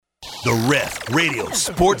The Ref Radio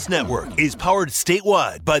Sports Network is powered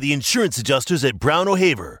statewide by the insurance adjusters at Brown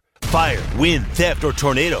O'Haver. Fire, wind, theft, or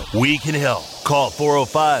tornado, we can help. Call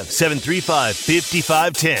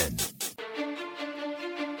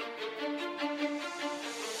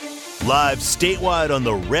 405-735-5510. Live statewide on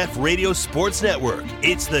the Ref Radio Sports Network,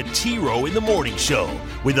 it's the T-Row in the Morning Show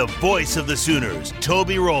with the voice of the Sooners,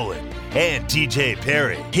 Toby Rowland and TJ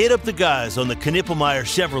Perry. Hit up the guys on the Knippelmeyer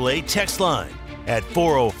Chevrolet text line at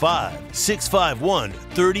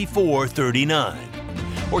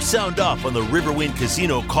 405-651-3439. Or sound off on the Riverwind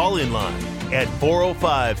Casino call-in line at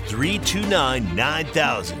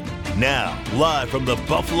 405-329-9000. Now, live from the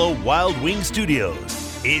Buffalo Wild Wing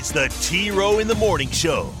Studios, it's the T-Row in the Morning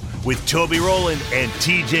Show with Toby Rowland and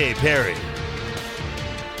TJ Perry.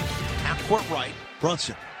 Half court right,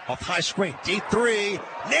 Brunson off high screen, deep three,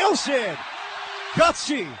 nails it!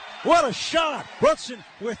 Gutsy, what a shot! Brunson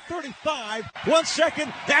with 35, 1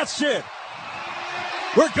 second, that's it!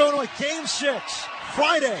 We're going to a Game 6,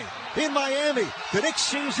 Friday in Miami. The Knicks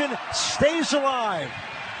season stays alive.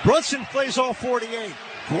 Brunson plays all 48.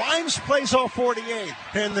 Grimes plays all 48.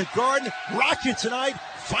 And the Garden rocket tonight.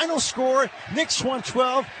 Final score, Knicks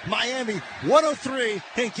 112, Miami 103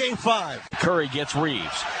 in Game 5. Curry gets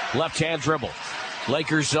Reeves. Left-hand dribble.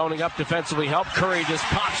 Lakers zoning up defensively. Help. Curry just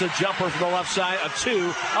pops a jumper from the left side. A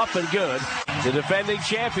two, up and good. The defending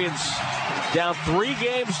champions down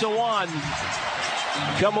 3-1.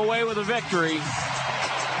 Come away with a victory.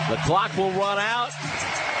 The clock will run out.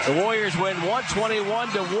 The Warriors win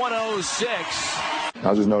 121-106.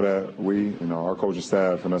 I just know that our coaching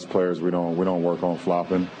staff and us players, we don't work on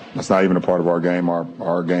flopping. That's not even a part of our game.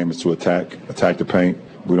 Our game is to attack the paint.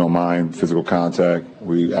 We don't mind physical contact.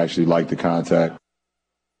 We actually like the contact.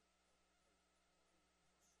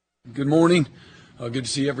 Good morning. Good to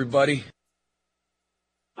see everybody.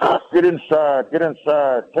 Get inside.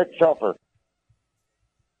 Take shelter.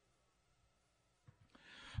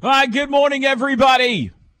 All right, good morning, everybody.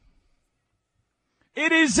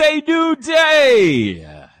 It is a new day.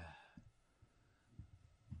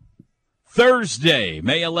 Thursday,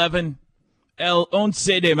 May 11, El Once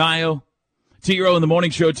de Mayo. T-Row in the Morning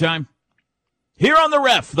Show time. Here on the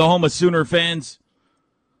Ref, the home of Sooner fans.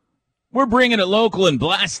 We're bringing it local and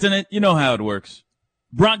blasting it. You know how it works.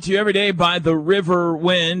 Brought to you every day by the River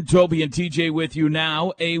Wind. Toby and TJ with you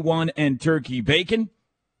now. A1 and Turkey Bacon.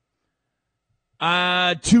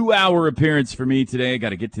 2-hour appearance for me today. I got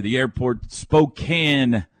to get to the airport.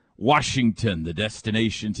 Spokane, Washington, the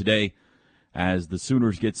destination today, as the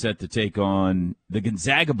Sooners get set to take on the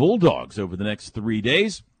Gonzaga Bulldogs over the next 3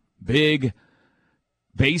 days. Big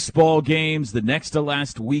baseball games, the next to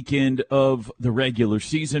last weekend of the regular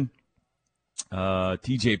season.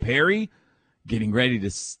 TJ Perry getting ready to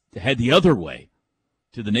head the other way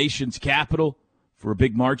to the nation's capital for a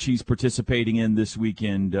big march he's participating in this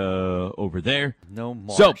weekend over there. No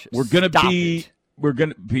march. So we're gonna be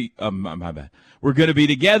my bad. We're gonna be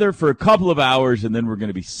together for a couple of hours, and then we're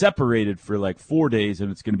gonna be separated for like 4 days,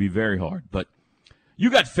 and it's gonna be very hard. But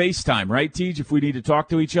you got FaceTime, right, Tej? If we need to talk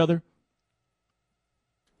to each other,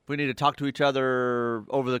 we need to talk to each other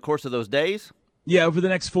over the course of those days. Yeah, over the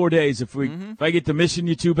next 4 days. If I get to missing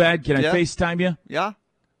you too bad, can I FaceTime you? Yeah.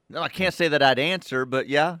 No, I can't say that I'd answer, but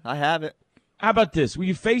yeah, I have it. How about this? Will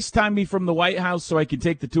you FaceTime me from the White House so I can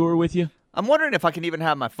take the tour with you? I'm wondering if I can even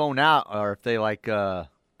have my phone out, or if they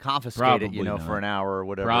confiscate it, not. for an hour or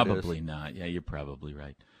whatever. Probably it is. not. Yeah, you're probably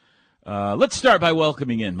right. Let's start by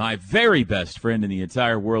welcoming in my very best friend in the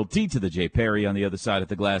entire world, T to the J Perry on the other side of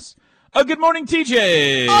the glass. Good morning,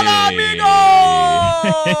 TJ. Hola, amigo.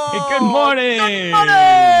 Good morning. Good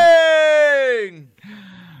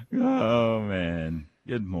morning. Oh, man.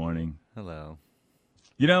 Good morning. Hello.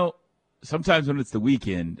 You know, sometimes when it's the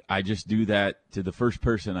weekend, I just do that to the first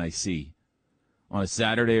person I see on a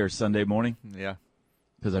Saturday or Sunday morning. Yeah.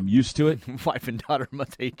 Because I'm used to it. Wife and daughter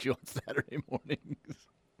must hate you on Saturday mornings.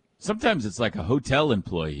 Sometimes it's like a hotel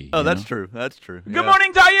employee. Oh, that's true. That's true. Good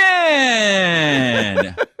morning,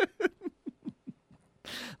 Diane!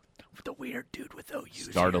 The weird dude with OU's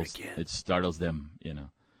startles. here again. It startles them,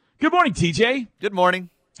 Good morning, TJ. Good morning.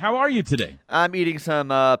 How are you today? I'm eating some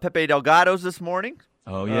Pepe Delgados this morning.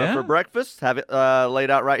 Oh, yeah? For breakfast. Have it laid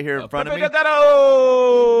out right here in front of me.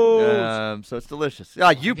 Delgados! So it's delicious.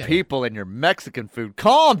 You people and your Mexican food.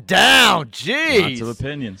 Calm down. Jeez. Lots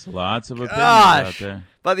of opinions out there.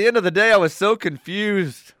 By the end of the day, I was so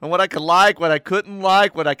confused on what I could like, what I couldn't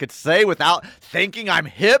like, what I could say without thinking I'm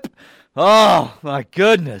hip. Oh, my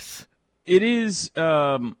goodness. It is,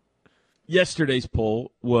 yesterday's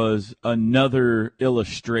poll was another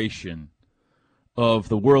illustration of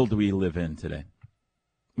the world we live in today.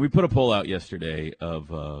 we put a poll out yesterday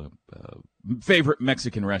of favorite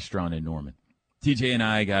Mexican restaurant in Norman. TJ and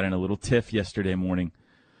I got in a little tiff yesterday morning,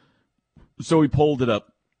 so we polled it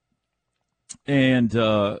up. And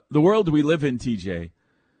the world we live in, TJ,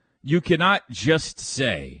 you cannot just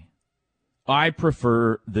say, I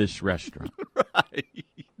prefer this restaurant. Right.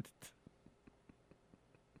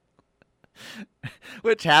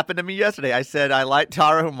 Which happened to me yesterday. I said I like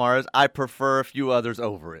Tara Humara's. I prefer a few others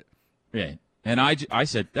over it. Yeah. And I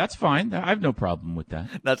said, that's fine. I have no problem with that.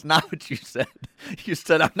 That's not what you said. You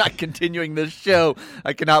said, I'm not continuing this show.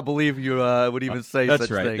 I cannot believe you would even say that's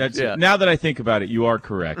such right. things. That's yeah. right. Now that I think about it, you are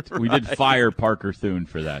correct. We did fire Parker Thune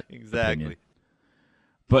for that. Exactly. Opinion.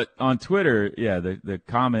 But on Twitter, yeah, the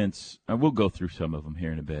comments, we'll go through some of them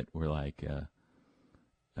here in a bit, were like,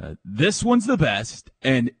 this one's the best,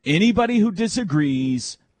 and anybody who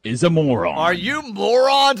disagrees is a moron. Are you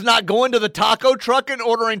morons not going to the taco truck and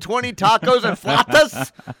ordering 20 tacos and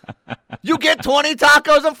flautas? You get 20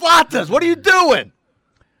 tacos and flautas. What are you doing?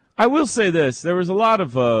 I will say this: there were a lot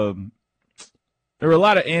of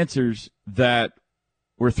answers that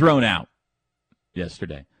were thrown out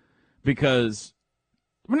yesterday because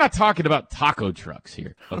we're not talking about taco trucks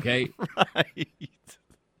here, okay? Right.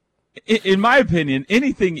 In my opinion,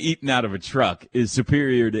 anything eaten out of a truck is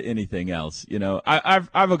superior to anything else. You know,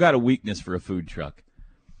 I've got a weakness for a food truck.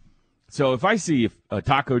 So if I see a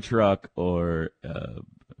taco truck or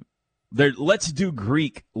Let's Do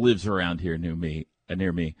Greek lives around here near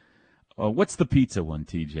me. What's the pizza one,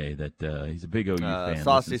 TJ? That he's a big OU fan.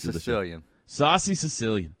 Saucy Sicilian. Saucy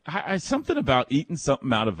Sicilian. I something about eating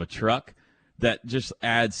something out of a truck that just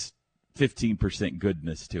adds 15%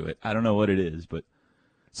 goodness to it. I don't know what it is, but.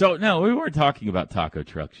 So, no, we weren't talking about taco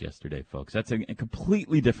trucks yesterday, folks. That's a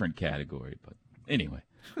completely different category. But anyway,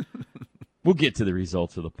 we'll get to the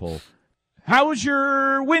results of the poll. How was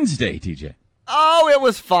your Wednesday, TJ? Oh, it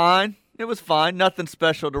was fine. It was fine. Nothing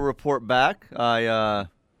special to report back. I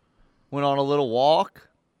went on a little walk,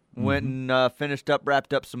 went and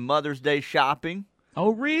wrapped up some Mother's Day shopping.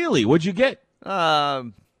 Oh, really? What'd you get?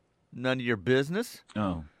 None of your business.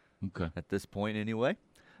 Oh, okay. At this point, anyway.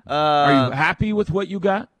 Are you happy with what you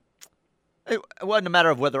got? It wasn't a matter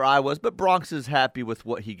of whether I was, but Bronx is happy with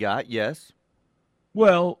what he got, yes.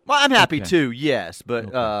 Well, I'm happy too, yes, but,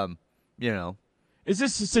 you know. Is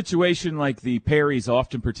this a situation like the Perrys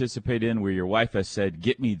often participate in where your wife has said,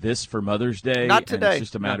 get me this for Mother's Day? Not today. And it's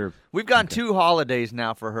just a matter of... We've gotten 2 holidays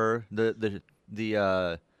now for her. The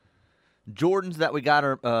Jordans that we got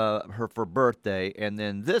her for birthday, and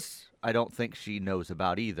then this I don't think she knows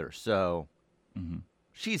about either, so... Mm-hmm.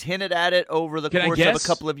 She's hinted at it over the course of a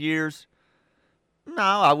couple of years. No,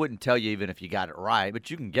 I wouldn't tell you even if you got it right,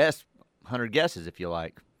 but you can guess 100 guesses if you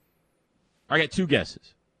like. I got 2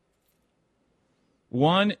 guesses.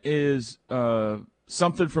 One is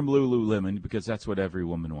something from Lululemon, because that's what every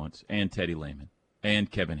woman wants, and Teddy Lehman,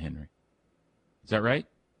 and Kevin Henry. Is that right?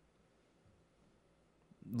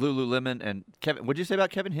 Lululemon and Kevin. What did you say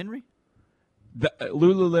about Kevin Henry?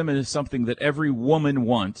 Lululemon is something that every woman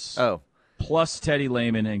wants. Oh. Plus Teddy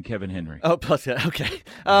Lehman and Kevin Henry. Oh, plus okay.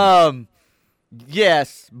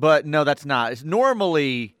 Yes, but no, that's not. It's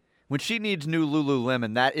normally when she needs new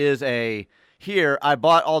Lululemon, that is here, I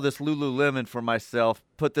bought all this Lululemon for myself,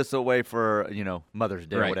 put this away for, Mother's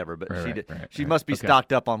Day or whatever. But she must be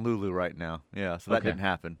stocked up on Lulu right now. Yeah, so that didn't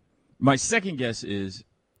happen. My second guess is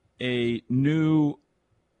a new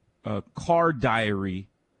car diary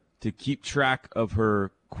to keep track of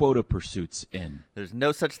her quota pursuits in. There's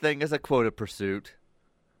no such thing as a quota pursuit.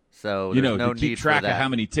 So there's no to need keep track for that. of how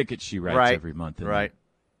many tickets she writes every month. Right.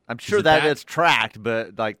 I'm sure that it's tracked,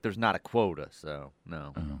 but there's not a quota, so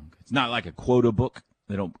no. It's not like a quota book.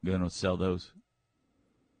 They don't sell those.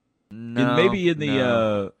 No. And maybe in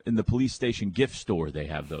the police station gift store they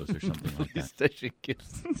have those or something like that. Police station gift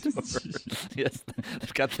store. Yes,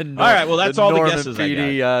 they've got the. All right, well that's all the guesses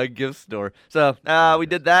PD, I got. Gift store. So we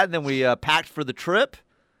did that, and then we packed for the trip.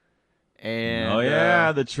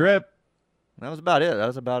 And the trip. That was about it. That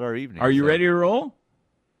was about our evening. Are you ready to roll?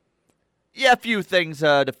 Yeah, a few things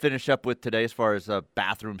to finish up with today as far as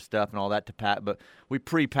bathroom stuff and all that to pack. But we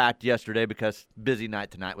pre-packed yesterday because busy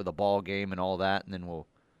night tonight with a ball game and all that. And then we'll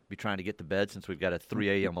be trying to get to bed since we've got a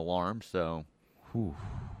 3 a.m. alarm. So,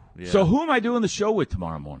 yeah. So who am I doing the show with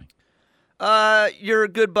tomorrow morning? Your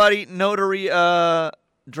good buddy, Notary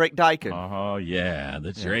Drake Dykin. Oh, yeah,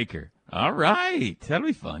 the Draker. All right. That'll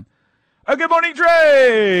be fun. Good morning,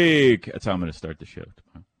 Drake. That's how I'm going to start the show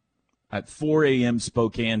tomorrow. At 4 a.m.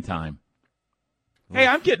 Spokane time. Hey,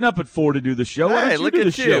 I'm getting up at 4 to do the show. Why don't you do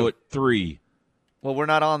the show at 3? Well, we're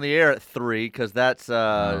not on the air at 3 because that's 1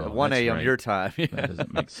 a.m. right. your time. That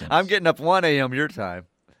doesn't make sense. I'm getting up 1 a.m. your time.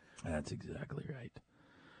 That's exactly right.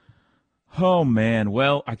 Oh, man.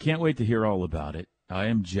 Well, I can't wait to hear all about it. I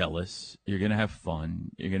am jealous. You're going to have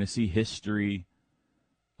fun. You're going to see history.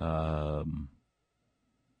 You got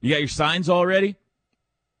your signs already?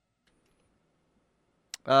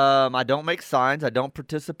 I don't make signs. I don't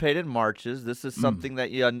participate in marches. This is something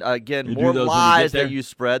that you You more do those when you lies get there? that you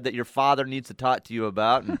spread that your father needs to talk to you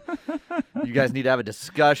about, and you guys need to have a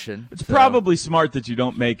discussion. It's probably smart that you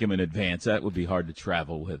don't make them in advance. That would be hard to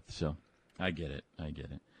travel with. So I get it.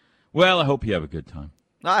 Well, I hope you have a good time.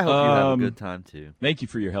 I hope you have a good time too. Thank you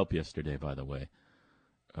for your help yesterday, by the way.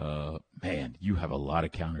 Man, you have a lot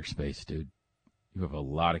of counter space, dude. You have a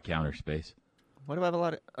lot of counter space. Why do I have a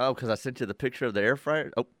lot of? Oh, because I sent you the picture of the air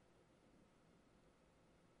fryer. Oh,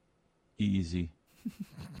 Easy.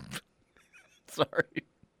 sorry.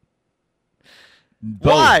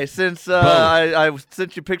 Both. Why? Since I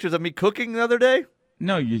sent you pictures of me cooking the other day.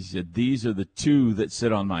 No, you said these are the two that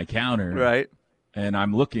sit on my counter. Right. And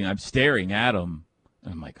I'm staring at them.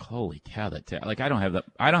 And I'm like, holy cow, I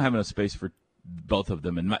don't have enough space for both of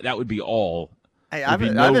them, and that would be all. Hey, There'd I've be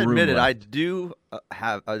no room admitted I left. do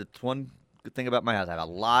have it's one good thing about my house. I have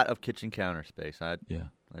a lot of kitchen counter space. I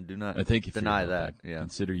do not I thank you for deny your help. that. I Yeah.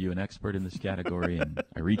 consider you an expert in this category, and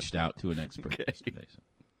I reached out to an expert Okay. yesterday. So.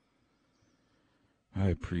 I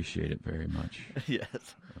appreciate it very much.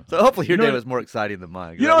 Yes. So hopefully your You know day what- was more exciting than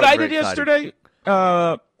mine. You know what I did yesterday?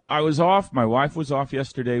 I was off. My wife was off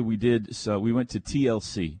yesterday. We went to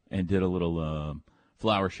TLC and did a little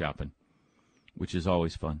flower shopping, which is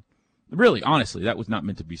always fun. Really, honestly, that was not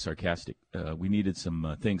meant to be sarcastic. We needed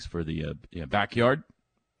some things for the backyard.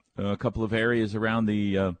 A couple of areas around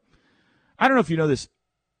the. I don't know if you know this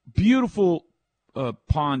beautiful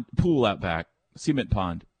pool out back, cement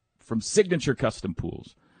pond from Signature Custom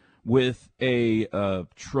Pools, with a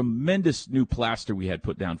tremendous new plaster we had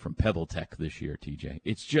put down from Pebble Tech this year, TJ.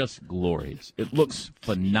 It's just glorious. It looks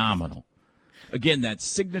phenomenal. Again, that's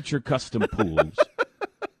Signature Custom Pools.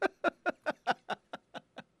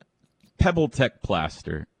 Pebble Tech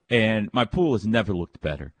plaster, and my pool has never looked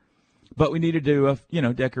better. But we needed to,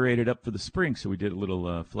 decorate it up for the spring, so we did a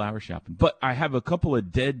little flower shopping. But I have a couple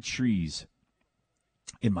of dead trees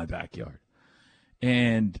in my backyard,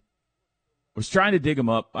 and was trying to dig them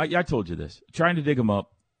up. I told you this. Trying to dig them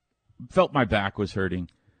up. Felt my back was hurting.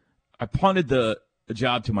 I punted the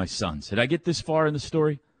job to my sons. Did I get this far in the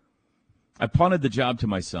story? I punted the job to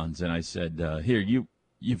my sons, and I said, "Here,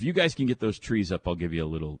 if you guys can get those trees up, I'll give you a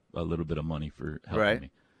little bit of money for helping me."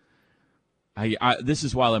 This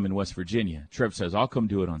is while I'm in West Virginia. Trev says, "I'll come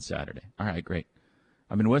do it on Saturday." All right, great.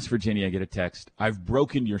 I'm in West Virginia. I get a text. "I've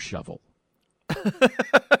broken your shovel."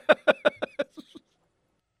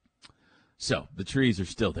 So the trees are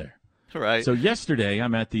still there. Right. So yesterday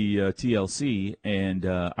I'm at the TLC, and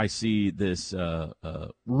I see this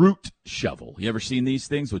root shovel. You ever seen these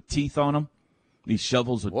things with teeth on them? These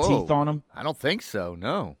shovels with teeth on them? I don't think so,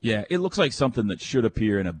 no. Yeah, it looks like something that should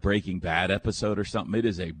appear in a Breaking Bad episode or something. It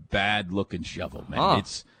is a bad-looking shovel, man. Huh.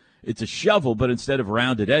 It's a shovel, but instead of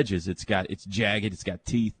rounded edges, it's jagged, it's got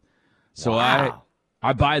teeth. So Wow.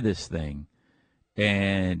 I buy this thing,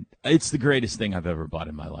 and it's the greatest thing I've ever bought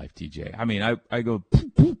in my life, TJ. I mean, I go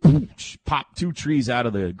pop two trees out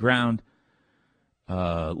of the ground,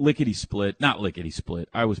 lickety-split. Not lickety-split.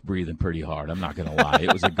 I was breathing pretty hard. I'm not going to lie.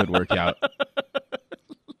 It was a good workout.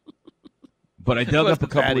 But I dug up a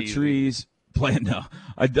couple of trees.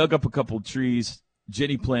 I dug up a couple of trees.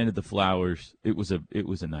 Jenny planted the flowers. It was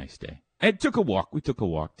a nice day. And took a walk. We took a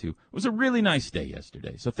walk too. It was a really nice day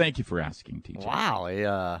yesterday. So thank you for asking, TJ. Wow,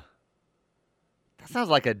 that sounds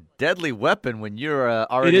like a deadly weapon when you're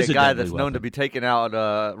already a guy that's known to be taking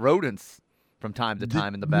out rodents from time to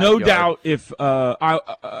time in the backyard. No doubt. If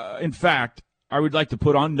in fact, I would like to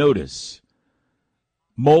put on notice: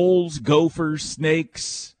 moles, gophers,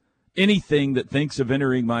 snakes, anything that thinks of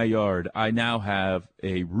entering my yard, I now have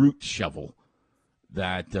a root shovel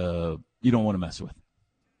that you don't want to mess with.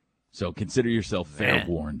 So consider yourself fair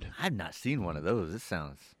warned. I've not seen one of those. This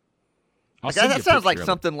sounds. I'll send you That a sounds like picture of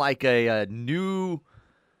it. something like a new.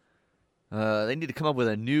 They need to come up with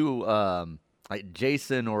a new like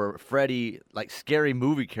Jason or Freddy like scary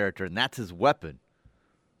movie character, and that's his weapon.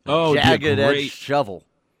 Oh, Jagged it'd be a edge great- shovel.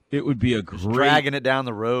 It would be a Just great dragging it down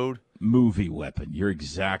the road. movie weapon. You're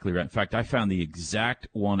exactly right. In fact, I found the exact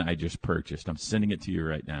one I just purchased. I'm sending it to you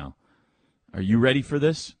right now. Are you ready for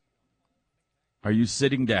this? Are you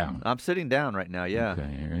sitting down? I'm sitting down right now. Yeah. Okay,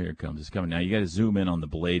 here it comes. It's coming. Now you got to zoom in on the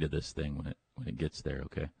blade of this thing when it gets there.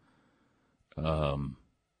 Okay.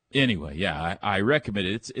 Anyway, yeah, I recommend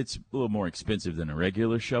it. It's a little more expensive than a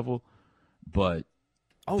regular shovel, but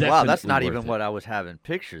Oh, wow, that's not even what I was having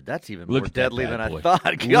pictured. That's even more deadly than I thought.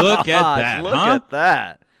 Gosh, look at that, Look at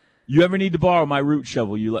that. You ever need to borrow my root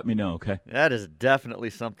shovel, you let me know, okay? That is definitely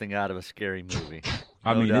something out of a scary movie.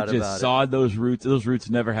 I mean, it just sawed those roots. Those roots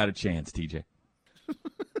never had a chance, TJ.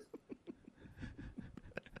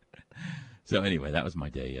 So anyway, that was my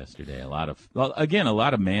day yesterday. A lot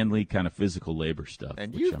of manly kind of physical labor stuff.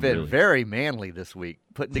 And you've been very manly this week,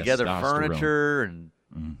 putting together furniture and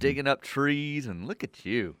digging up trees, and look at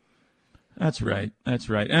you. That's right. That's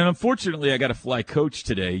right. And unfortunately, I got to fly coach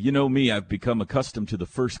today. You know me, I've become accustomed to the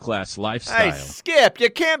first-class lifestyle. Hey, Skip, you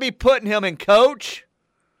can't be putting him in coach.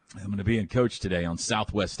 I'm going to be in coach today on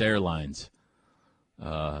Southwest Airlines.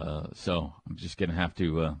 So I'm just going to have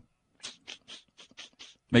to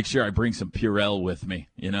make sure I bring some Purell with me,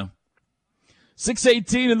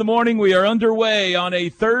 6:18 in the morning. We are underway on a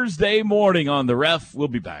Thursday morning on the Ref. We'll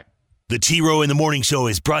be back. The T-Row in the Morning Show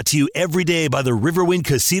is brought to you every day by the Riverwind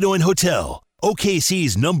Casino and Hotel,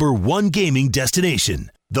 OKC's #1 gaming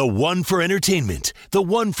destination. The one for entertainment, the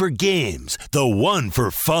one for games, the one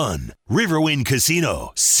for fun. Riverwind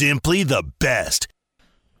Casino, simply the best.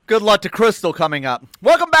 Good luck to Crystal coming up.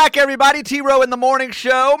 Welcome back, everybody. T-Row in the Morning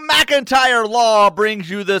Show. McIntyre Law brings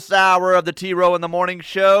you this hour of the T-Row in the Morning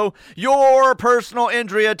Show. Your personal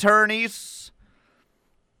injury attorneys.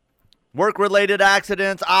 Work-related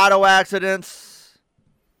accidents, auto accidents,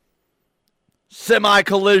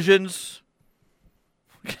 semi-collisions.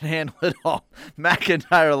 We can handle it all.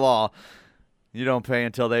 McIntyre Law. You don't pay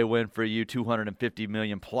until they win for you. $250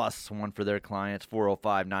 million plus one for their clients.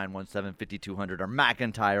 405-917-5200 or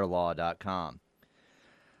McIntyreLaw.com.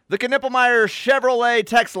 The Knippelmeyer Chevrolet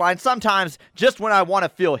text line. Sometimes, just when I want to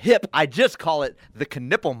feel hip, I just call it the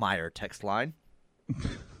Knippelmeyer text line.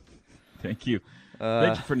 Thank you.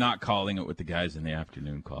 Thank you for not calling it what the guys in the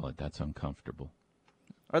afternoon call it. That's uncomfortable.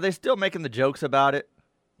 Are they still making the jokes about it?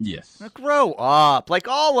 Yes. Now, grow up. Like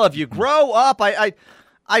all of you, grow up. I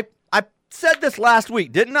said this last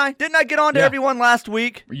week, didn't I? Didn't I get on to everyone last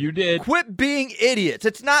week? You did. Quit being idiots.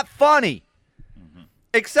 It's not funny.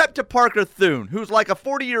 Except to Parker Thune, who's like a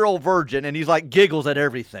 40-year-old virgin, and he's like giggles at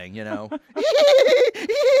everything,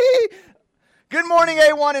 Good morning,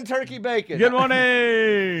 A1 and Turkey Bacon. Good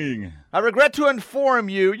morning. I regret to inform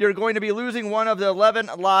you, you're going to be losing one of the 11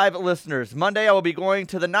 live listeners. Monday, I will be going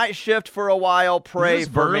to the night shift for a while. Pray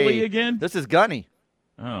for me. Burley again? This is Gunny.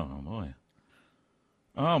 Oh, boy.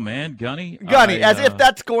 Oh, man, Gunny. Gunny, as if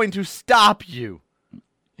that's going to stop you.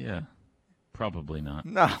 Yeah, probably not.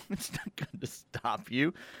 No, it's not going to stop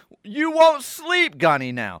you. You won't sleep,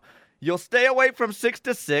 Gunny, now. You'll stay awake from 6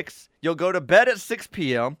 to 6. You'll go to bed at 6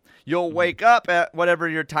 p.m. You'll wake up at whatever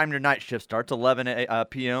your time your night shift starts, 11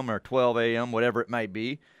 p.m. or 12 a.m., whatever it might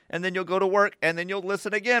be. And then you'll go to work, and then you'll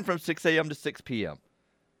listen again from 6 a.m. to 6 p.m.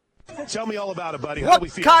 Tell me all about it, buddy. How what do we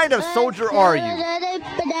feel? kind of soldier are you?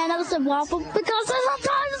 Bananas and waffles because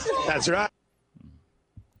sometimes. That's right.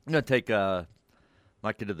 I'm going to take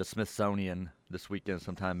Mike to the Smithsonian this weekend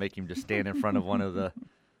sometime, make him just stand in front of one of the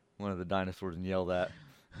dinosaurs and yell that.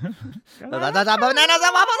 Bananas and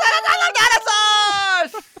waffles,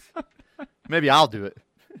 dinosaurs! Maybe I'll do it.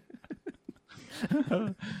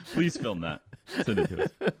 Please film that. Send it to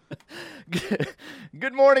us.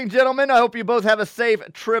 Good morning, gentlemen. I hope you both have a safe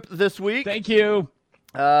trip this week. Thank you.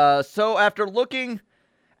 So after looking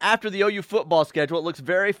after the OU football schedule, it looks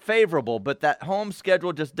very favorable, but that home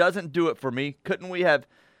schedule just doesn't do it for me. Couldn't we have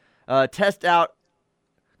a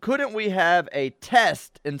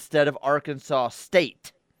test instead of Arkansas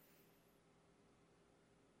State?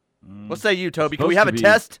 What say you, Toby? Can we have a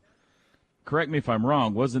test? Correct me if I'm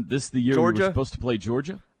wrong. Wasn't this the year Georgia? we were supposed to play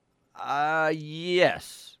Georgia?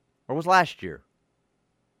 Yes. Or was last year?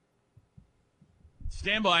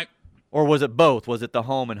 Stand by. Or was it both? Was it the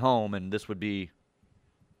home, and this would be?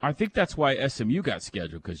 I think that's why SMU got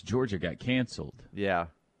scheduled, because Georgia got canceled. Yeah.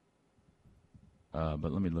 But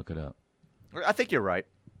let me look it up. I think you're right.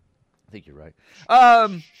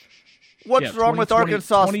 What's wrong with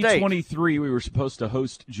Arkansas State? 2023, we were supposed to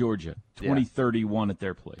host Georgia. 2031 at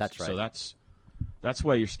their place. That's right. So that's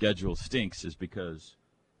why your schedule stinks, is because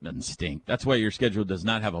it doesn't stink. That's why your schedule does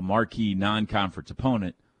not have a marquee non-conference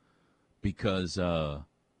opponent, because the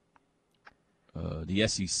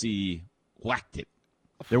SEC whacked it.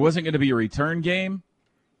 There wasn't going to be a return game,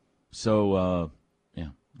 so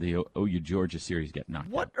the OU Georgia series got knocked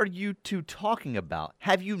out. What are you two talking about?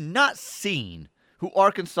 Have you not seen who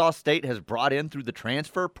Arkansas State has brought in through the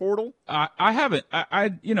transfer portal? I haven't.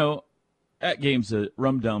 That game's a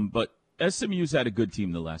rum-dum, but SMU's had a good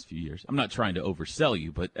team the last few years. I'm not trying to oversell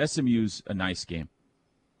you, but SMU's a nice game.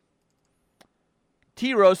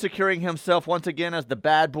 T-Row securing himself once again as the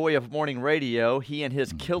bad boy of morning radio. He and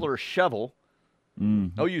his killer shovel.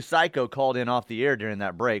 OU Psycho called in off the air during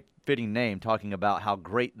that break. Fitting name, talking about how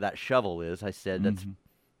great that shovel is. I said that's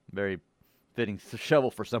very fitting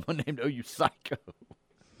shovel for someone named OU Psycho.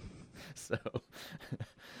 So,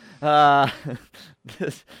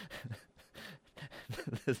 this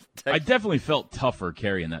I definitely felt tougher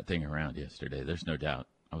carrying that thing around yesterday. There's no doubt.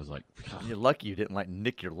 I was like, you're lucky you didn't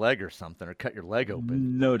nick your leg or something or cut your leg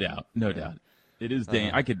open. No doubt. It is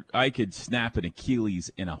I could snap an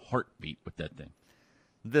Achilles in a heartbeat with that thing.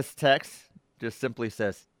 This text just simply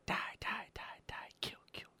says, die, kill.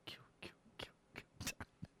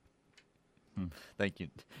 Thank you,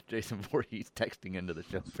 Jason Voorhees, texting into the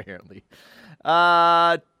show, apparently.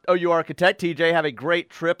 OU Architect, TJ, have a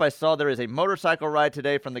great trip. I saw there is a motorcycle ride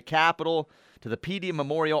today from the Capitol to the PD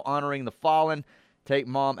Memorial honoring the fallen. Take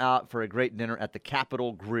Mom out for a great dinner at the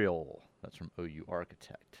Capitol Grill. That's from OU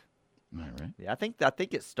Architect. All right. Yeah, I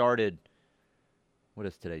think it started, what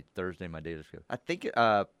is today? Thursday, my data show. I think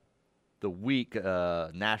the week,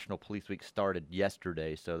 National Police Week started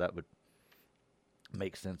yesterday, so that would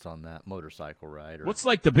make sense on that motorcycle ride. What's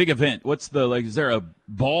like the big event? What's is there a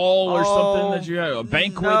ball or something that you have, a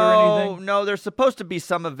banquet or anything? No, there's supposed to be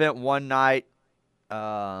some event one night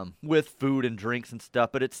with food and drinks and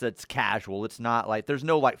stuff, but it's casual. It's not there's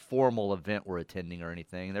no formal event we're attending or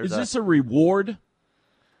anything. Is this a reward?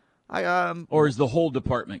 Or is the whole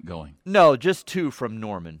department going? No, just 2 from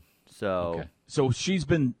Norman. So okay. So she's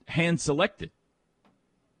been hand selected.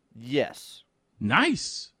 Yes.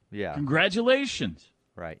 Nice. Yeah. Congratulations.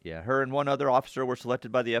 Right, yeah. Her and one other officer were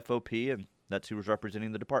selected by the FOP, and that's who was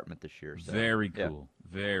representing the department this year. So, very cool. Yeah.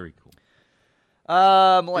 Very cool.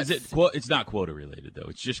 It's not quota related, though.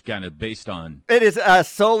 It's just kind of based on... It is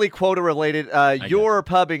solely quota related. Your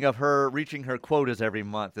pubbing of her reaching her quotas every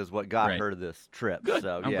month is what got her this trip. Good.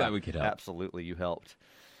 So, I'm glad we could help. Absolutely, you helped.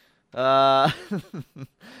 Night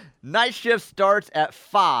shift starts at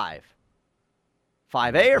 5.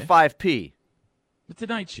 5A or 5P? It's a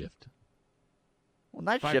night shift. Well,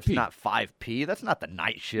 night shift's not 5P. That's not the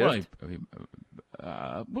night shift.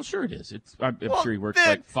 Well, sure it is. I'm sure he works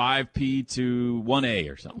 5P to 1A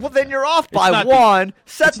or something. Well, then you're off by 1.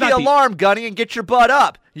 Set the alarm, Gunny, and get your butt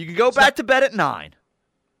up. You can go back to bed at 9.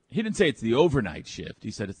 He didn't say it's the overnight shift.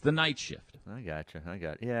 He said it's the night shift. I got you.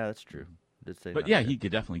 Yeah, that's true. Did say but yeah, he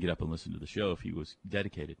could definitely get up and listen to the show if he was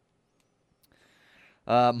dedicated.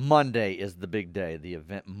 Monday is the big day. The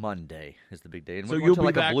event Monday is the big day. And so we're you'll going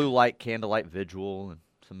to be back? A blue light, candlelight vigil, and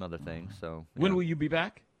some other things. So when will you be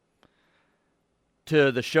back?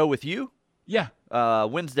 To the show with you? Yeah.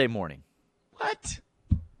 Wednesday morning. What?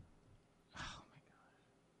 Oh, my God.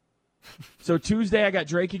 So Tuesday I got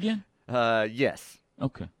Drake again? Yes.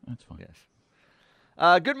 Okay, that's fine. Yes.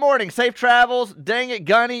 Good morning. Safe travels. Dang it,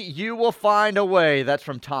 Gunny, you will find a way. That's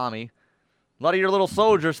from Tommy. A lot of your little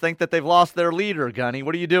soldiers think that they've lost their leader, Gunny.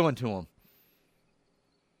 What are you doing to them?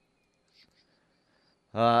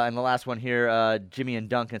 And the last one here, Jimmy and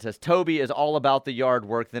Duncan says, Toby is all about the yard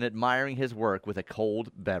work, then admiring his work with a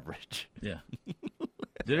cold beverage. Yeah.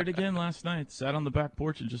 Did it again last night. Sat on the back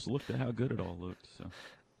porch and just looked at how good it all looked. So,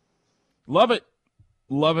 love it.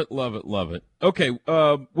 Love it, love it, love it. Okay,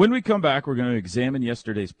 when we come back, we're going to examine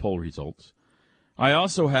yesterday's poll results. I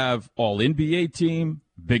also have All-NBA team,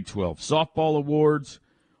 Big 12 softball awards,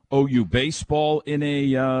 OU baseball in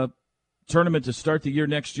a tournament to start the year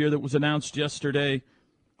next year that was announced yesterday.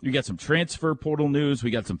 We got some transfer portal news.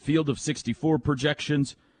 We got some Field of 64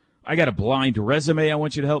 projections. I got a blind resume I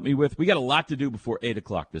want you to help me with. We got a lot to do before 8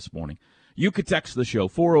 o'clock this morning. You could text the show,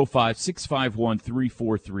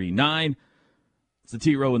 405-651-3439. It's the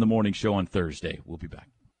T-Row in the Morning Show on Thursday. We'll be back.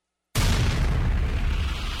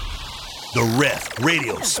 The Ref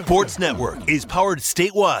Radio Sports Network is powered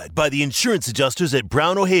statewide by the insurance adjusters at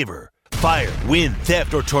Brown O'Haver. Fire, wind,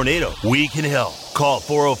 theft, or tornado, we can help. Call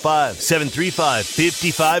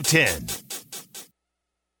 405-735-5510.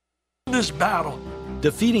 This battle,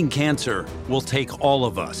 defeating cancer, will take all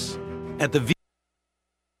of us. At the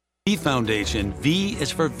V Foundation, V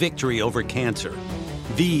is for victory over cancer.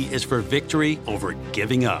 V is for victory over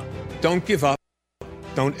giving up. Don't give up.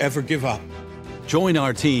 Don't ever give up. Join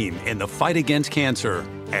our team in the fight against cancer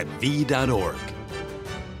at V.org.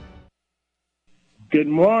 Good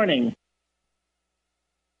morning.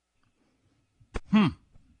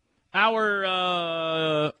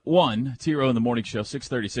 Hour 1, T-Row in the Morning Show,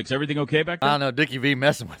 6:36. Everything okay back there? I don't know. Dickie V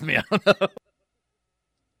messing with me. I don't know.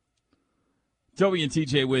 Toby and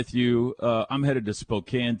TJ with you. I'm headed to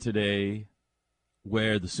Spokane today,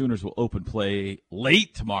 where the Sooners will open play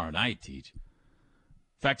late tomorrow night, TJ.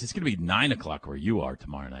 fact, it's going to be 9 o'clock where you are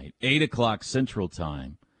tomorrow night. 8 o'clock Central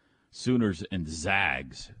Time. Sooners and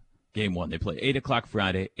Zags. Game 1. They play 8 o'clock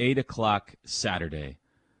Friday, 8 o'clock Saturday,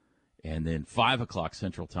 and then 5 o'clock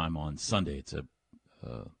Central Time on Sunday. It's a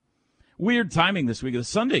weird timing this week. The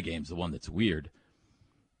Sunday game's the one that's weird.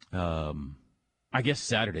 I guess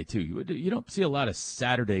Saturday, too. You don't see a lot of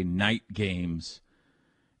Saturday night games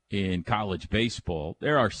in college baseball.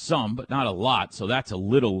 There are some, but not a lot, so that's a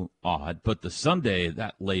little odd. But the Sunday,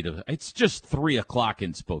 that late, it's just 3 o'clock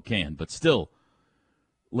in Spokane, but still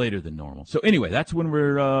later than normal. So anyway, that's when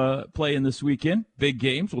we're playing this weekend. Big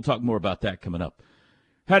games. We'll talk more about that coming up.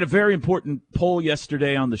 Had a very important poll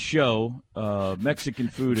yesterday on the show, Mexican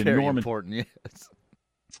food in Norman. Very important, yes.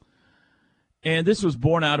 And this was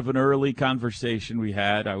born out of an early conversation we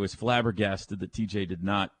had. I was flabbergasted that TJ did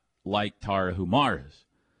not like Tarahumaras.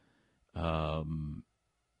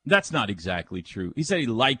 That's not exactly true. He said he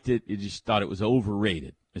liked it. He just thought it was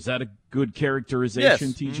overrated. Is that a good characterization,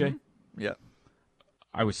 yes. TJ? Mm-hmm. Yeah.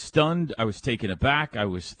 I was stunned. I was taken aback. I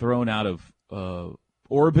was thrown out of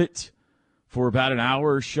orbit for about an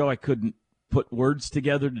hour or so. I couldn't put words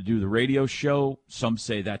together to do the radio show. Some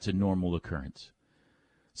say that's a normal occurrence.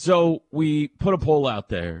 So we put a poll out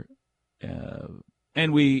there,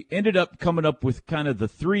 and we ended up coming up with kind of the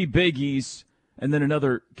 3 biggies and then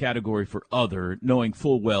another category for other, knowing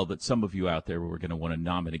full well that some of you out there were going to want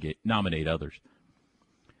to nominate others.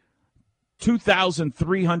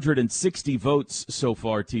 2,360 votes so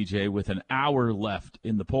far, TJ, with an hour left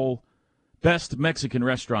in the poll. Best Mexican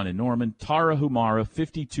restaurant in Norman, Tarahumara,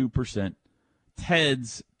 52%.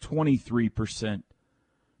 Ted's, 23%.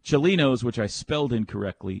 Cholinos, which I spelled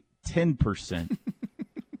incorrectly, 10%.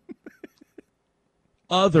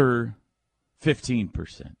 Other,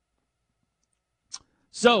 15%.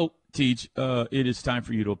 So, Teach, it is time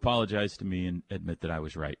for you to apologize to me and admit that I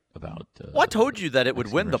was right about well, I told you that it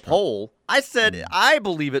would win the poll. I said I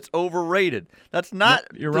believe it's overrated. That's not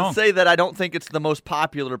you're to wrong. Say that I don't think it's the most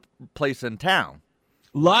popular place in town.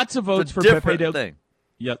 Lots of votes for Pepe Delgados.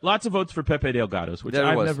 Yeah, lots of votes for Pepe Delgados, which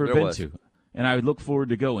I've never been to. And I would look forward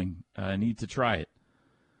to going. I need to try it.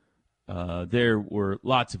 There were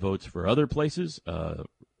lots of votes for other places.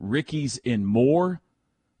 Ricky's in Moore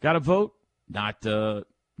got a vote. Not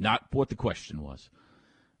what the question was.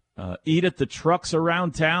 Eat at the Trucks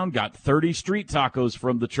Around Town got 30 street tacos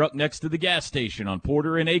from the truck next to the gas station on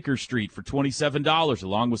Porter and Acre Street for $27,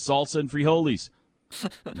 along with salsa and frijoles.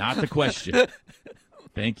 Not the question.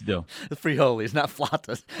 Thank you, though. The frijoles, not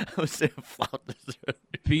flautas. I was saying flautas.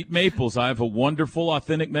 Pete Maples, I have a wonderful,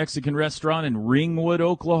 authentic Mexican restaurant in Ringwood,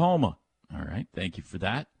 Oklahoma. All right, thank you for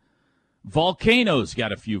that. Volcanoes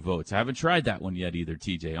got a few votes. I haven't tried that one yet either,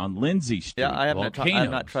 TJ. On Lindsay Street. Yeah, I have not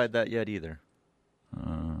tried that yet either.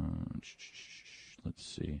 Let's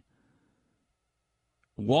see.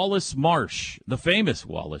 Wallace Marsh, the famous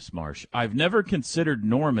Wallace Marsh. I've never considered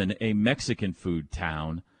Norman a Mexican food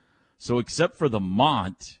town, so except for the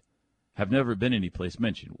Mont, have never been any place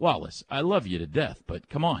mentioned. Wallace, I love you to death, but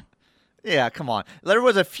come on. Yeah, come on. There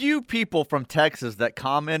was a few people from Texas that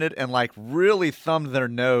commented and really thumbed their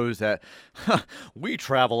nose at, we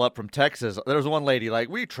travel up from Texas. There was one lady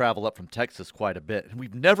we travel up from Texas quite a bit, and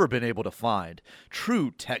we've never been able to find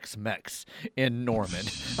true Tex-Mex in Norman.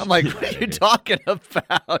 I'm like, what are you talking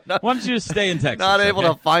about? Why don't you just stay in Texas? Not able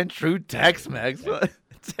to find true Tex-Mex.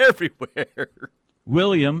 It's everywhere.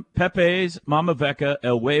 William, Pepe's, Mama Veca,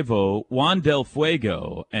 El Huevo, Juan del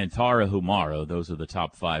Fuego, and Tarahumara. Those are the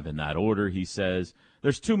top 5 in that order, he says.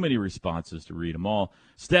 There's too many responses to read them all.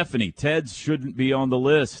 Stephanie, Ted's shouldn't be on the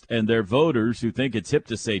list, and their voters who think it's hip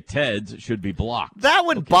to say Ted's should be blocked. That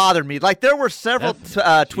would bother me. There were several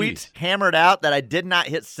tweets hammered out that I did not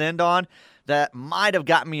hit send on that might have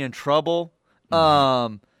gotten me in trouble. But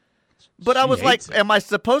I was like, am I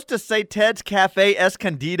supposed to say Ted's Cafe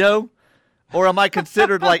Escondido? Or am I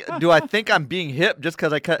considered do I think I'm being hip just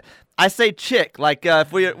because I say chick?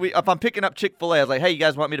 If I'm picking up Chick-fil-A, I was like, hey, you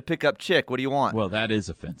guys want me to pick up chick? What do you want? Well, that is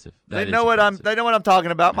offensive. They know what I'm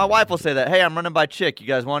talking about. My wife will say that. Hey, I'm running by chick. You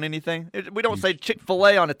guys want anything? We don't say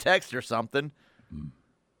Chick-fil-A on a text or something.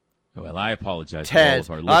 Well, I apologize Ted's.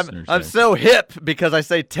 to all of our listeners. I'm so hip because I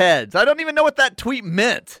say Ted's. I don't even know what that tweet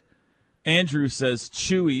meant. Andrew says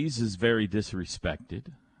Chewy's is very disrespected.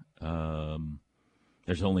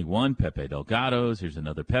 There's only one Pepe Delgados. Here's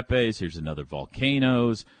another Pepe's. Here's another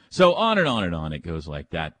Volcanoes. So on and on and on it goes like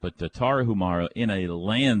that. But Tarahumara, in a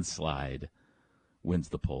landslide, wins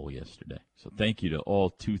the poll yesterday. So thank you to all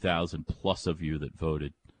 2,000 plus of you that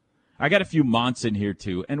voted. I got a few Monts in here,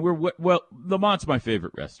 too. And the Mont's my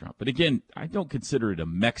favorite restaurant. But again, I don't consider it a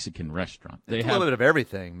Mexican restaurant. They have a little bit of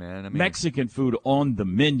everything, man. Mexican food on the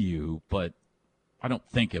menu, but I don't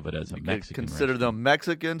think of it as a Mexican Consider restaurant. them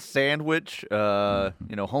Mexican, sandwich,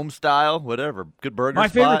 home style, whatever. Good burger My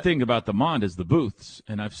spot. favorite thing about the Mond is the booths,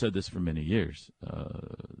 and I've said this for many years.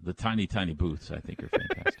 The tiny, tiny booths, I think, are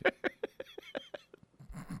fantastic.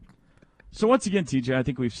 So once again, TJ, I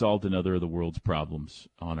think we've solved another of the world's problems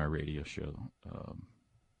on our radio show.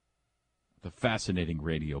 The fascinating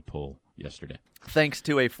radio poll yesterday. Thanks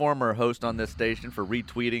to a former host on this station for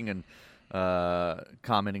retweeting and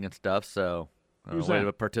commenting and stuff. So, Who's way that?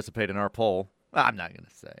 to participate in our poll. I'm not going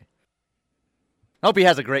to say. I hope he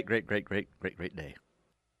has a great day.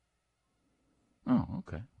 Oh,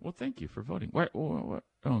 okay. Well, thank you for voting. What? Oh,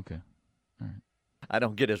 okay. All right. I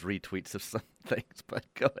don't get his retweets of some things, but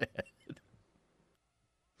go ahead.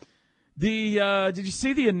 Did you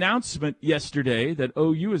see the announcement yesterday that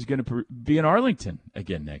OU is going to be in Arlington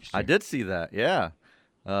again next year? I did see that, yeah.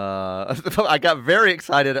 I got very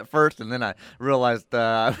excited at first, and then I realized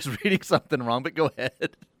I was reading something wrong, but go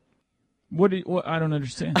ahead. What I don't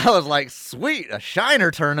understand. I was like, sweet, a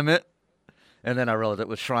Shiner tournament. And then I realized it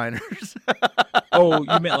was Shriners. Oh,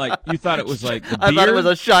 you meant like, you thought it was like the beer? I thought it was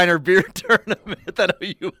a Shiner beer tournament that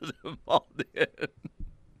OU was involved in.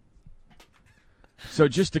 So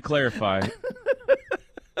just to clarify.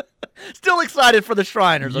 Still excited for the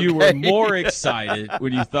Shriners, You okay? were more excited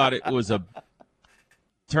when you thought it was a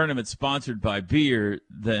tournament sponsored by beer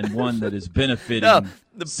than one that is benefiting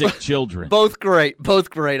sick children. Both great.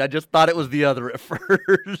 I just thought it was the other at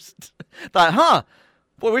first. Thought,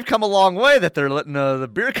 boy, we've come a long way that they're letting the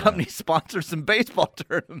beer company sponsor some baseball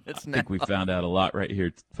tournaments now. I think we found out a lot right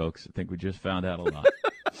here, folks. I think we just found out a lot.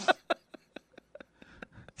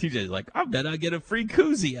 TJ's like, I bet I get a free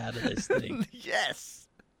koozie out of this thing. Yes.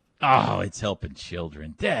 Oh, it's helping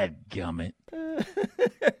children. Dadgummit.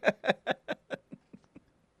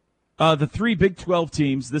 The three Big 12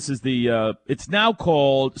 teams, this is it's now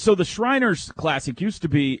called, so the Shriners Classic used to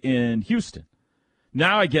be in Houston.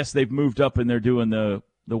 Now I guess they've moved up and they're doing the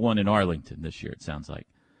one in Arlington this year, it sounds like.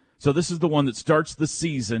 So this is the one that starts the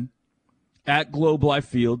season at Globe Life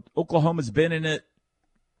Field. Oklahoma's been in it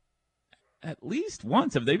at least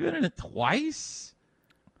once. Have they been in it twice?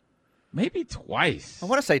 Maybe twice. I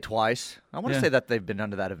want to say twice. I want to Yeah. say that they've been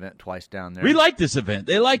under that event twice down there. We like this event.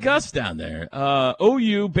 They like us down there.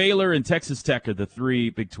 OU, Baylor, and Texas Tech are the three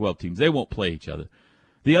Big 12 teams. They won't play each other.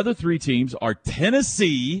 The other three teams are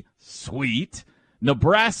Tennessee, sweet,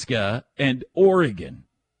 Nebraska, and Oregon.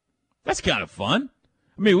 That's kind of fun.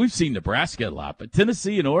 I mean, we've seen Nebraska a lot, but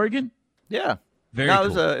Tennessee and Oregon? Yeah. Very no,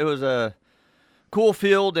 cool. It was a cool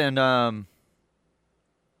field and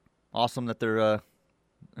awesome that they're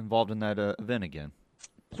involved in that event again.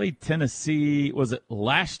 Played Tennessee, was it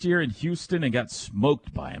last year in Houston, and got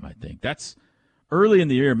smoked by him, I think. That's early in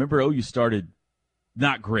the year. Remember, OU started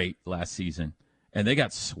not great last season, and they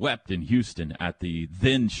got swept in Houston at the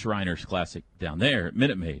then Shriners Classic down there at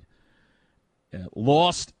Minute Maid.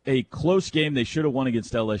 Lost a close game they should have won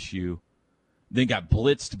against LSU, then got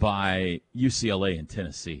blitzed by UCLA and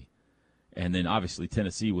Tennessee. And then, obviously,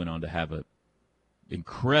 Tennessee went on to have an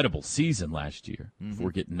incredible season last year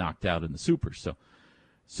before getting knocked out in the Supers. So,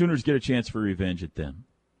 Sooners get a chance for revenge at them.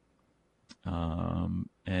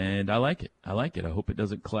 And I like it. I hope it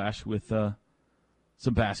doesn't clash with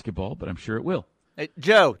some basketball, but I'm sure it will. Hey,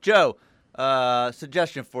 Joe,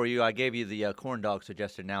 suggestion for you. I gave you the corn dog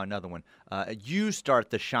suggestion. Now another one. You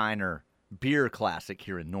start the Shiner Beer Classic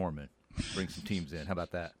here in Norman. Bring some teams in. How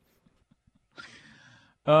about that?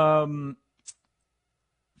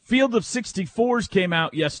 Field of 64s came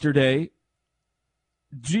out yesterday.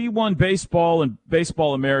 G1 Baseball and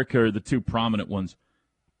Baseball America are the two prominent ones.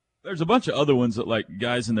 There's a bunch of other ones that like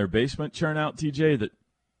guys in their basement churn out, TJ, that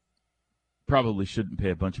probably shouldn't pay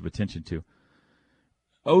a bunch of attention to.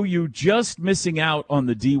 OU just missing out on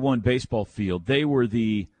the D1 baseball field. They were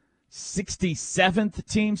the 67th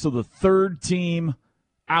team, so the third team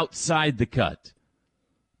outside the cut,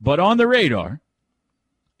 but on the radar.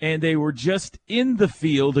 And they were just in the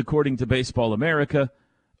field, according to Baseball America.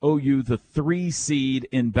 OU, the 3 seed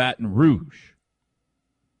in Baton Rouge.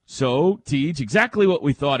 So, Tej, exactly what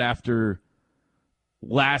we thought after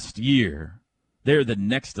last year. They're the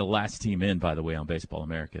next to last team in, by the way, on Baseball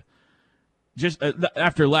America. Just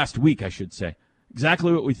after last week, I should say.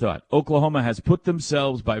 Exactly what we thought. Oklahoma has put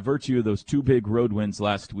themselves, by virtue of those 2 big road wins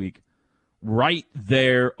last week, right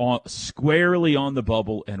there, squarely on the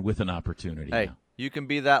bubble and with an opportunity. Hey, now. You can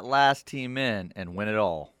be that last team in and win it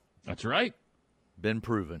all. That's right. Been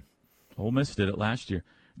proven. Ole Miss did it last year.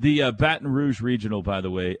 The Baton Rouge Regional, by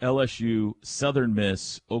the way, LSU, Southern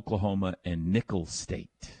Miss, Oklahoma, and Nicholls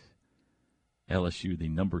State. LSU, the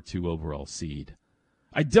number 2 overall seed.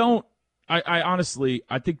 I honestly,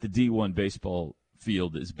 I think the D1 baseball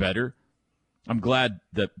field is better. I'm glad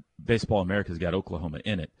that Baseball America's got Oklahoma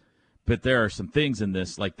in it. But there are some things in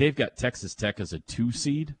this, like they've got Texas Tech as a 2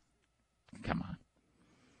 seed. Come on.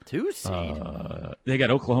 2 seed? They got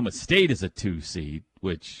Oklahoma State as a 2 seed,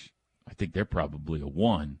 which I think they're probably a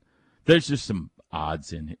 1. There's just some odd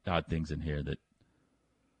things in here that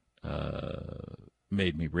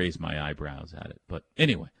made me raise my eyebrows at it. But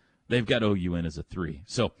anyway, they've got OU in as a 3.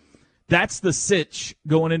 So that's the sitch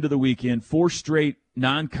going into the weekend. 4 straight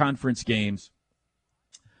non-conference games.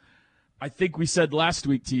 I think we said last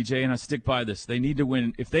week, TJ, and I stick by this, they need to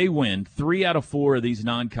win. If they win 3 out of 4 of these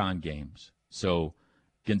non-con games, so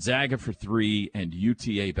Gonzaga for 3 and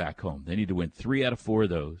UTA back home, they need to win 3 out of 4 of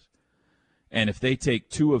those. And if they take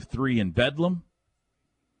 2 of 3 in Bedlam,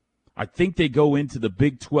 I think they go into the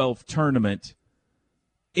Big 12 tournament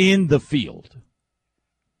in the field.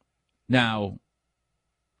 Now,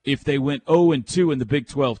 if they went 0-2 in the Big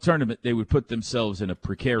 12 tournament, they would put themselves in a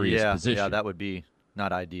precarious position. Yeah, that would be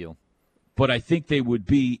not ideal. But I think they would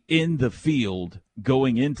be in the field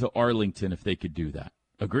going into Arlington if they could do that.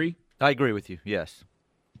 Agree? I agree with you, yes.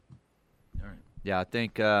 All right. Yeah, I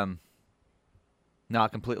think no, I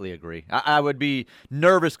completely agree. I would be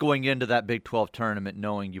nervous going into that Big 12 tournament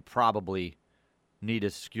knowing you probably need to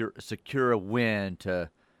secure a win to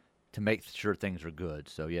make sure things are good.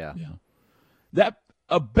 So, yeah.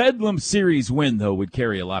 A Bedlam series win, though, would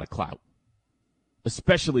carry a lot of clout,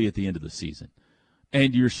 especially at the end of the season.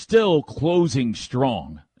 And you're still closing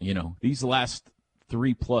strong. You know, these last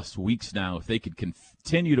 3+ weeks now, if they could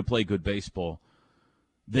continue to play good baseball,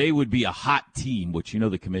 they would be a hot team, which you know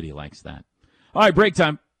the committee likes that. All right, break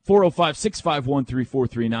time.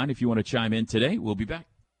 405-651-3439 if you want to chime in today. We'll be back.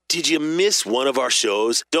 Did you miss one of our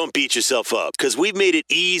shows? Don't beat yourself up, because we've made it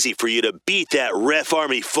easy for you to beat that Ref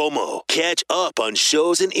Army FOMO. Catch up on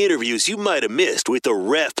shows and interviews you might have missed with the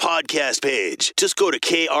Ref podcast page. Just go to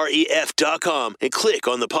KREF.com and click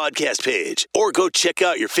on the podcast page. Or go check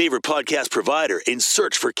out your favorite podcast provider and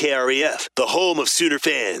search for KREF, the home of Sooner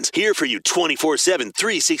fans. Here for you 24/7,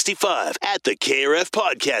 365 at the KREF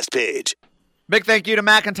podcast page. Big thank you to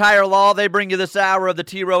McIntyre Law. They bring you this hour of the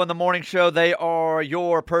T-Row in the Morning Show. They are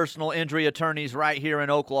your personal injury attorneys right here in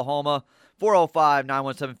Oklahoma.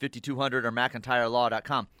 405-917-5200 or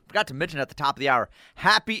McIntyreLaw.com. Forgot to mention at the top of the hour,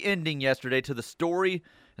 happy ending yesterday to the story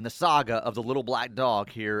and the saga of the little black dog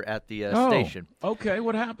here at the station. Okay,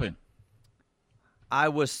 what happened? I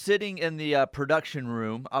was sitting in the production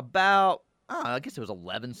room about, I guess it was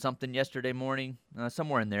 11-something yesterday morning,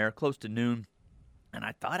 somewhere in there, close to noon. And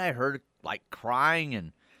I thought I heard, like, crying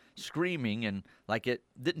and screaming, and, like, it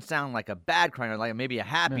didn't sound like a bad crying, or like maybe a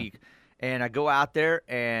happy. Yeah. And I go out there,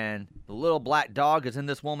 and the little black dog is in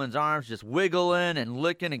this woman's arms just wiggling and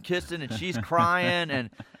licking and kissing, and she's crying.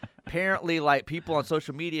 And apparently, like, people on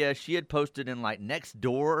social media, she had posted in, like,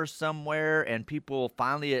 Nextdoor or somewhere, and people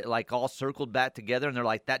finally, like, all circled back together, and they're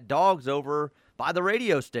like, that dog's over by the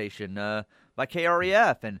radio station, by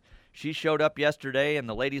KREF. And she showed up yesterday, and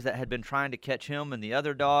the ladies that had been trying to catch him and the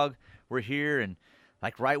other dog were here, and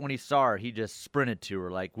like right when he saw her, he just sprinted to her,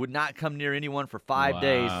 like would not come near anyone for 5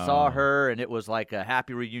 days, saw her, and it was like a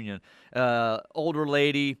happy reunion. Older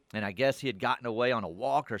lady, and I guess he had gotten away on a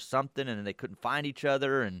walk or something, and they couldn't find each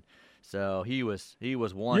other, and so he was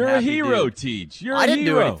one You're happy a hero, dude. Teach. You're I a didn't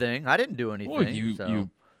hero. do anything. I didn't do anything. Well, you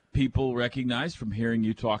people recognize from hearing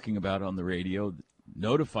you talking about it on the radio,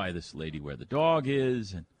 notify this lady where the dog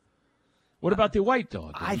is, and what about the white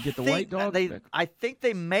dog? Did you get the white dog? I think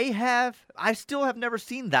they may have. I still have never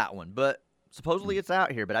seen that one, but supposedly it's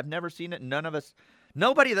out here. But I've never seen it.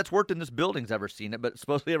 Nobody that's worked in this building's ever seen it. But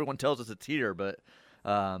supposedly everyone tells us it's here. But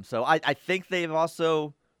so I think they've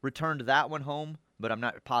also returned that one home, but I'm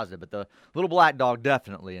not positive. But the little black dog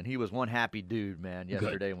definitely, and he was one happy dude, man.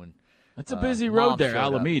 Yesterday when that's a busy road there,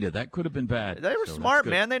 Alameda. That could have been bad. They were smart,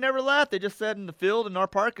 man. They never left. They just sat in the field in our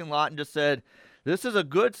parking lot and just said, this is a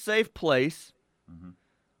good, safe place. Mm-hmm.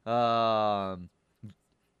 I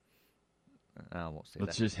won't say that.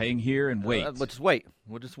 Let's just hang here and wait. Let's just wait.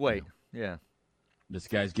 We'll just wait. Yeah. This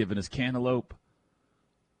guy's giving us cantaloupe.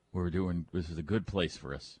 This is a good place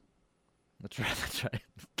for us. That's right.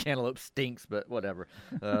 Cantaloupe stinks, but whatever.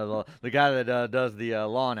 The guy that does the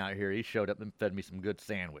lawn out here, he showed up and fed me some good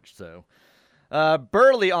sandwich. So,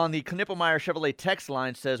 Burley on the Knippelmeyer Chevrolet text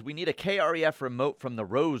line says, we need a KREF remote from the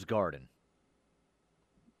Rose Garden.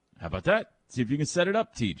 How about that? See if you can set it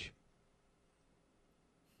up, Teach.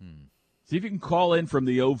 See if you can call in from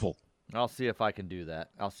the Oval. I'll see if I can do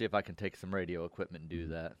that. I'll see if I can take some radio equipment and do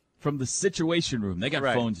that. From the Situation Room. They got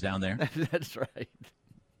phones down there. That's right.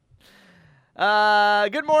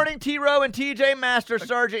 Good morning, T-Row and TJ. Master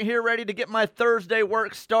Sergeant here, ready to get my Thursday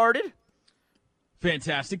work started.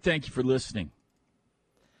 Fantastic. Thank you for listening.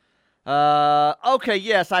 Okay,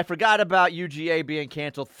 yes, I forgot about UGA being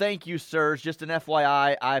canceled. Thank you, sirs. Just an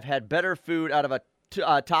FYI, I've had better food out of a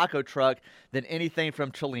taco truck than anything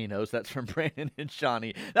from Cholinos. That's from Brandon and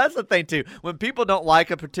Shawnee. That's the thing, too. When people don't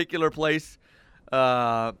like a particular place,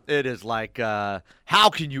 it is like, how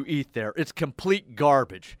can you eat there? It's complete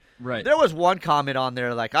garbage. Right. There was one comment on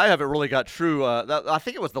there, like, I haven't really got true. I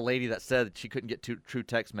think it was the lady that said that she couldn't get true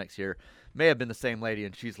Tex-Mex here. May have been the same lady,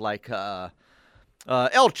 and she's like,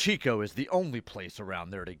 El Chico is the only place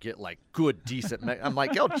around there to get, like, good, decent I'm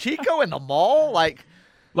like, El Chico in the mall? Like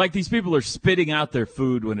these people are spitting out their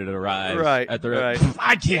food when it arrives. Right,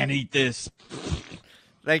 I can't eat this.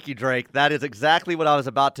 Thank you, Drake. That is exactly what I was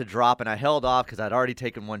about to drop, and I held off because I'd already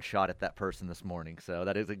taken one shot at that person this morning. So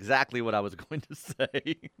that is exactly what I was going to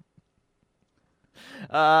say.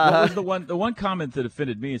 What was the one comment that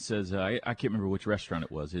offended me? It says, I can't remember which restaurant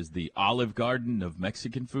it was, is the Olive Garden of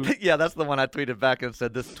Mexican food. Yeah, that's the one I tweeted back and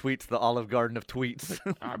said, this tweet's the Olive Garden of tweets.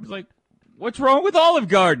 I was like, what's wrong with Olive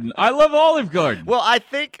Garden? I love Olive Garden. Well, I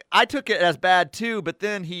think I took it as bad, too, but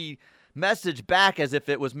then he messaged back as if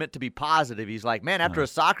it was meant to be positive. He's like, man, after a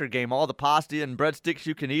soccer game, all the pasta and breadsticks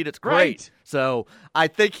you can eat, it's great. Right. So I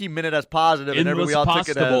think he meant it as positive, and we all took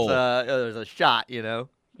it as a shot, you know?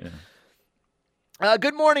 Yeah.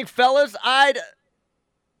 Good morning, fellas.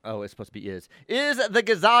 Oh, it's supposed to be is. Is the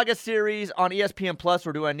Gonzaga series on ESPN Plus,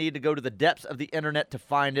 or do I need to go to the depths of the internet to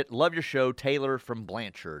find it? Love your show, Taylor from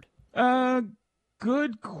Blanchard.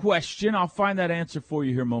 Good question. I'll find that answer for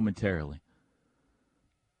you here momentarily.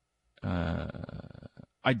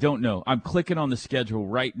 I don't know. I'm clicking on the schedule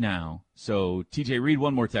right now. So, TJ, read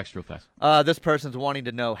one more text real fast. This person's wanting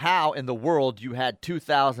to know how in the world you had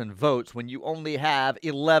 2,000 votes when you only have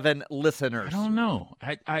 11 listeners. I don't know.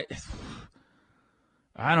 I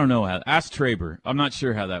don't know. Ask Traber. I'm not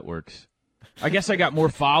sure how that works. I guess I got more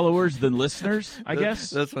followers than listeners, I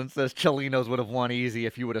guess. This one says Cholinos would have won easy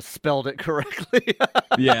if you would have spelled it correctly.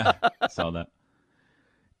 Yeah, I saw that.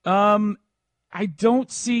 I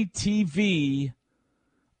don't see TV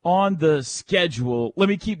on the schedule. Let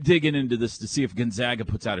me keep digging into this to see if Gonzaga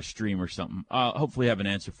puts out a stream or something. Hopefully have an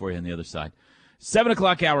answer for you on the other side. 7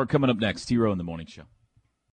 o'clock hour coming up next. T-Row in the Morning Show.